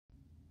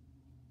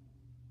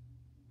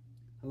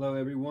Hello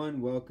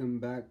everyone, welcome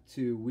back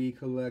to We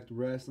Collect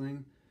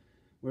Wrestling,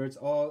 where it's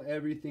all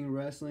everything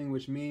wrestling,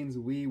 which means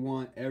we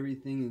want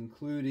everything,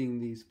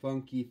 including these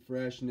funky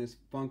freshness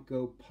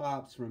Funko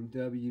Pops from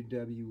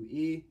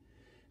WWE.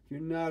 If you're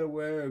not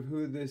aware of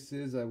who this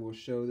is, I will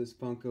show this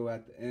Funko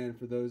at the end.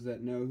 For those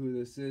that know who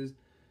this is,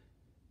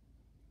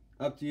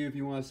 up to you if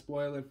you want to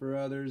spoil it for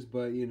others,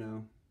 but you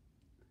know.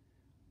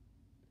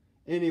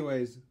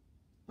 Anyways,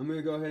 I'm going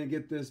to go ahead and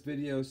get this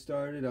video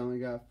started. I only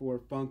got 4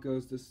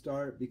 Funkos to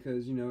start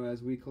because, you know,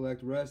 as we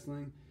collect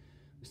wrestling,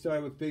 we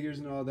started with figures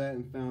and all that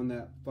and found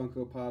that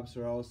Funko Pops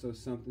are also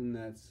something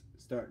that's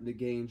starting to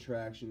gain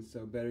traction.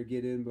 So better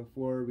get in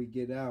before we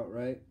get out,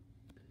 right?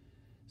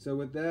 So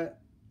with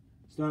that,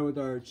 start with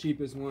our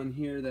cheapest one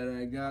here that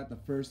I got, the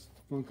first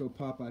Funko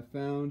Pop I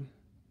found.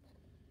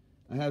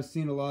 I have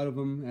seen a lot of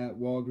them at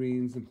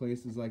Walgreens and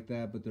places like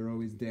that, but they're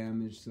always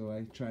damaged, so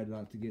I tried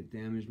not to get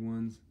damaged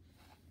ones.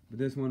 But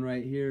this one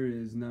right here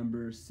is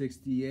number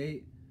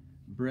 68,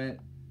 Bret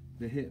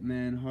the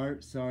Hitman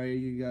Hart. Sorry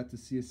you got to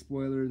see a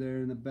spoiler there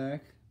in the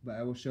back, but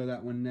I will show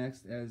that one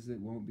next as it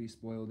won't be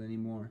spoiled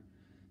anymore.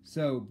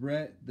 So,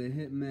 Bret the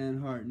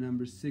Hitman Hart,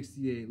 number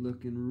 68,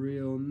 looking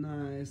real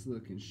nice,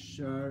 looking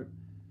sharp,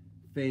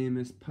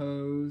 famous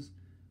pose,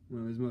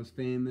 one of his most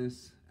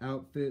famous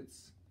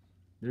outfits.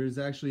 There's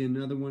actually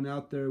another one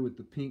out there with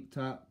the pink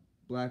top,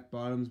 black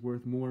bottoms,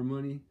 worth more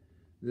money.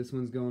 This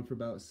one's going for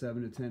about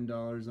 $7 to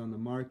 $10 on the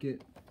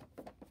market.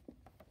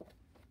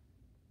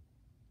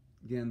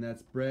 Again,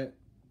 that's Bret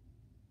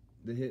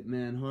the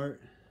Hitman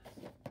Hart.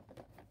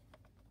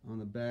 On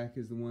the back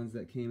is the ones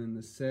that came in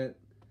the set.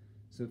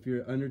 So if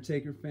you're an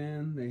Undertaker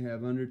fan, they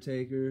have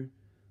Undertaker.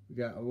 We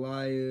got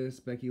Elias,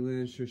 Becky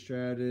Lynch, Trish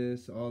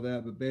Stratus, all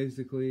that. But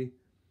basically,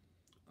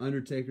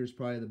 Undertaker's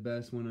probably the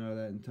best one out of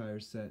that entire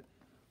set.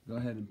 Go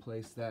ahead and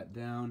place that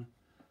down.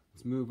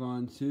 Let's move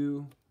on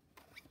to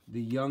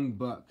the Young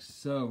Bucks.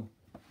 So,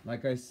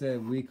 like I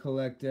said, we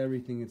collect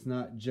everything. It's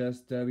not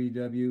just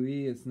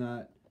WWE. It's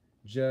not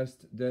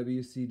just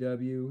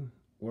WCW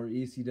or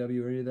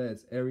ECW or any of that.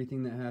 It's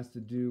everything that has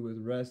to do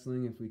with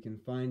wrestling. If we can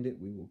find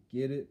it, we will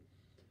get it.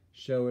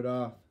 Show it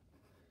off.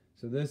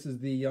 So this is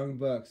the Young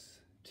Bucks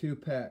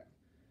 2-pack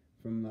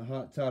from the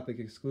Hot Topic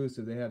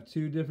exclusive. They have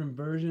 2 different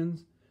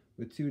versions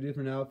with 2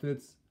 different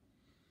outfits.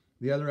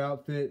 The other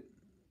outfit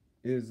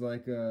is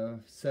like a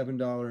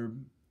 $7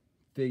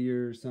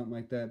 figure or something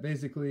like that.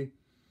 Basically,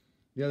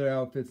 the other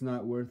outfit's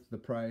not worth the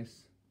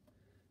price.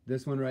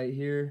 This one right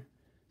here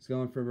is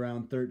going for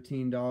around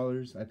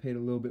 $13. I paid a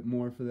little bit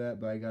more for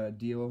that, but I got a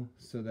deal,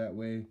 so that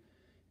way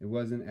it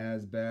wasn't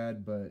as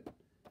bad. But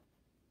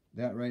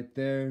that right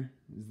there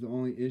is the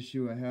only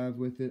issue I have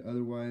with it.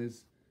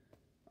 Otherwise,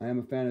 I am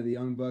a fan of the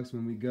Young Bucks.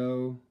 When we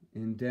go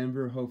in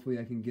Denver, hopefully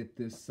I can get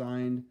this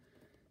signed.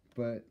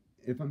 But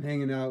if I'm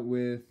hanging out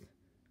with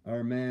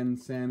our man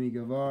Sammy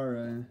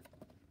Guevara,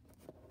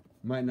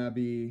 might not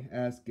be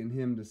asking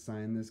him to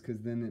sign this,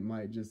 because then it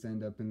might just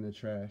end up in the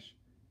trash.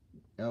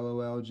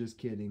 LOL, just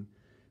kidding.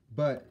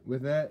 But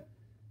with that,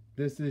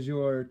 this is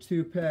your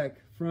 2-pack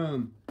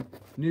from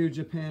New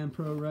Japan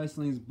Pro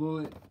Wrestling's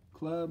Bullet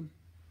Club.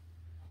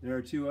 There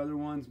are 2 other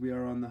ones. We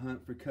are on the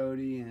hunt for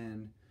Cody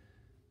and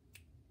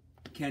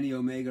Kenny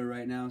Omega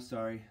right now.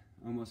 Sorry,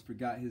 almost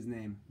forgot his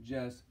name.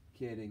 Just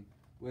kidding.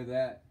 With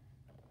that,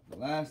 the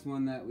last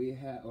one that we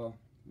have, well,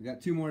 we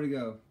got 2 more to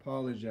go.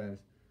 Apologize.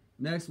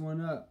 Next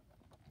one up,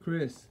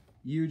 Chris,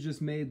 you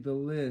just made the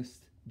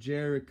list.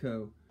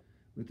 Jericho,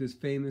 with this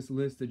famous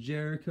list of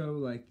Jericho,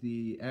 like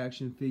the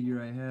action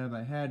figure I have.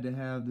 I had to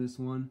have this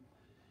one.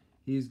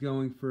 He's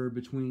going for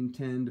between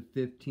 $10 to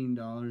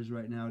 $15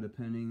 right now,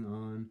 depending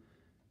on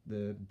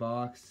the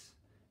box,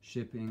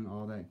 shipping,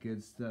 all that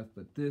good stuff.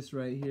 But this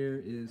right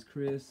here is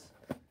Chris,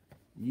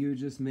 you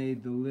just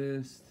made the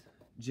list.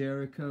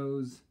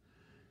 Jericho's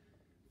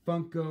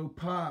Funko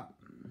Pop.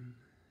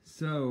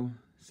 So,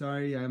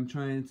 sorry, I'm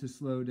trying to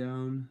slow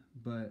down,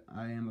 but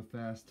I am a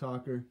fast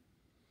talker.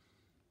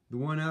 The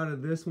one out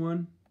of this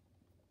one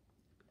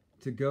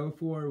to go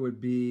for would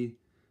be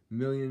 $1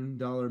 Million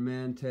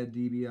Man Ted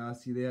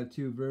DiBiase. They have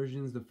 2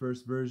 versions. The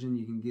first version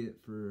you can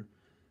get for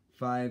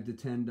 $5 to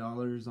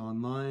 $10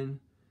 online.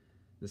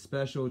 The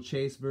special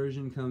Chase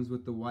version comes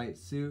with the white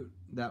suit.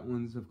 That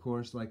one's, of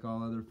course, like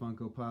all other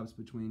Funko Pops,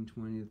 between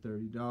 $20 to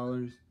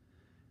 $30.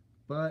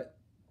 But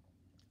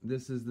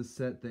this is the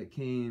set that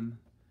came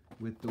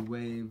with the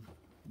wave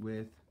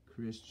with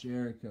Chris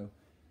Jericho.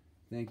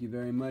 Thank you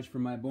very much for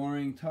my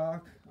boring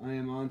talk. I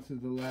am on to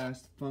the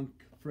last Funko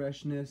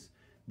Freshness,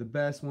 the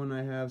best one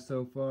I have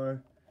so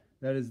far.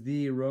 That is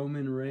the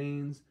Roman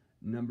Reigns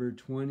number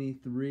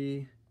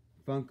 23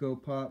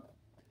 Funko Pop.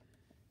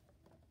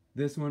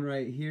 This one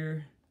right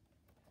here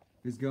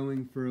is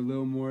going for a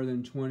little more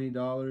than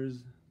 $20.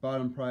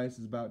 Bottom price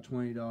is about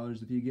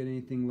 $20. If you get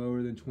anything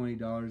lower than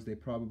 $20, they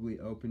probably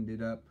opened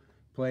it up,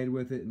 played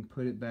with it, and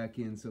put it back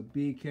in. So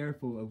be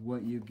careful of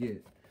what you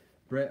get.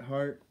 Bret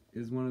Hart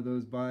is one of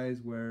those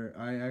buys where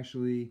I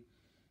actually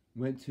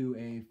went to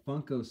a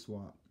Funko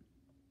swap,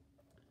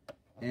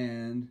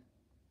 and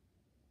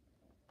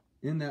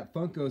in that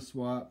Funko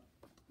swap,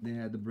 they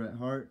had the Bret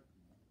Hart.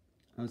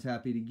 I was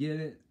happy to get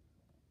it,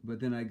 but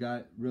then I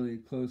got really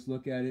close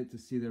look at it to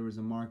see there was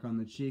a mark on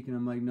the cheek, and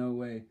I'm like, no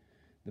way.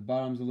 The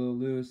bottom's a little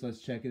loose.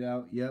 Let's check it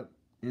out. Yep.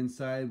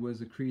 Inside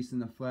was a crease in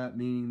the flap,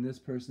 meaning this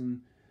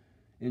person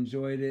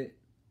enjoyed it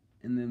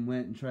and then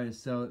went and tried to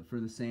sell it for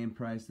the same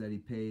price that he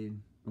paid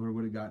or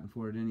would have gotten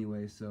for it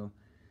anyway. So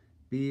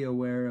be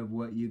aware of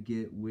what you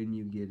get when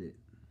you get it.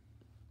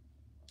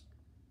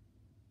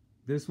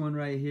 This one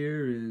right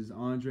here is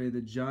Andre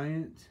the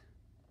Giant.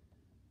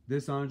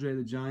 This Andre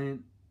the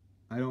Giant,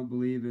 I don't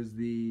believe is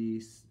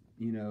the,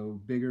 you know,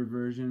 bigger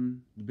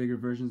version. The bigger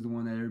version is the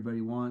one that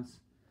everybody wants.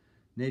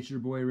 Nature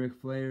Boy Ric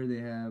Flair, they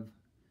have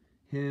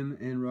him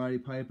and Roddy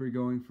Piper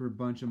going for a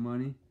bunch of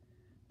money.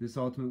 This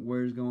Ultimate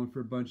Warrior is going for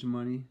a bunch of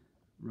money.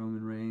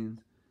 Roman Reigns.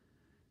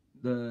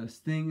 The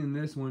Sting in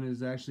this one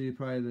is actually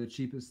probably the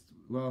cheapest.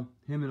 Well,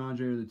 him and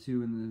Andre are the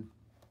two in the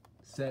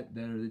set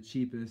that are the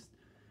cheapest.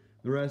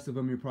 The rest of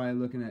them you're probably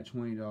looking at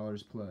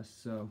 $20 plus.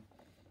 So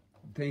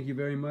thank you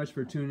very much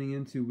for tuning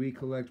in to We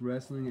Collect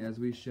Wrestling as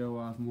we show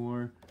off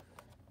more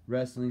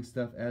wrestling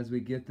stuff as we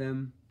get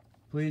them.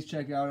 Please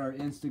check out our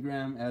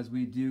Instagram as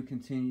we do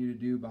continue to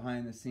do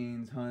behind the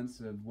scenes hunts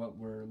of what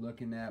we're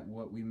looking at,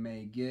 what we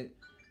may get,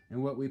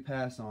 and what we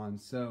pass on.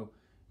 So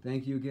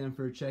thank you again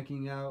for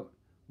checking out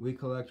We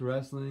Collect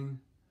Wrestling.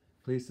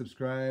 Please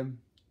subscribe.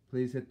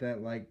 Please hit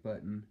that like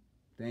button.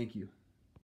 Thank you.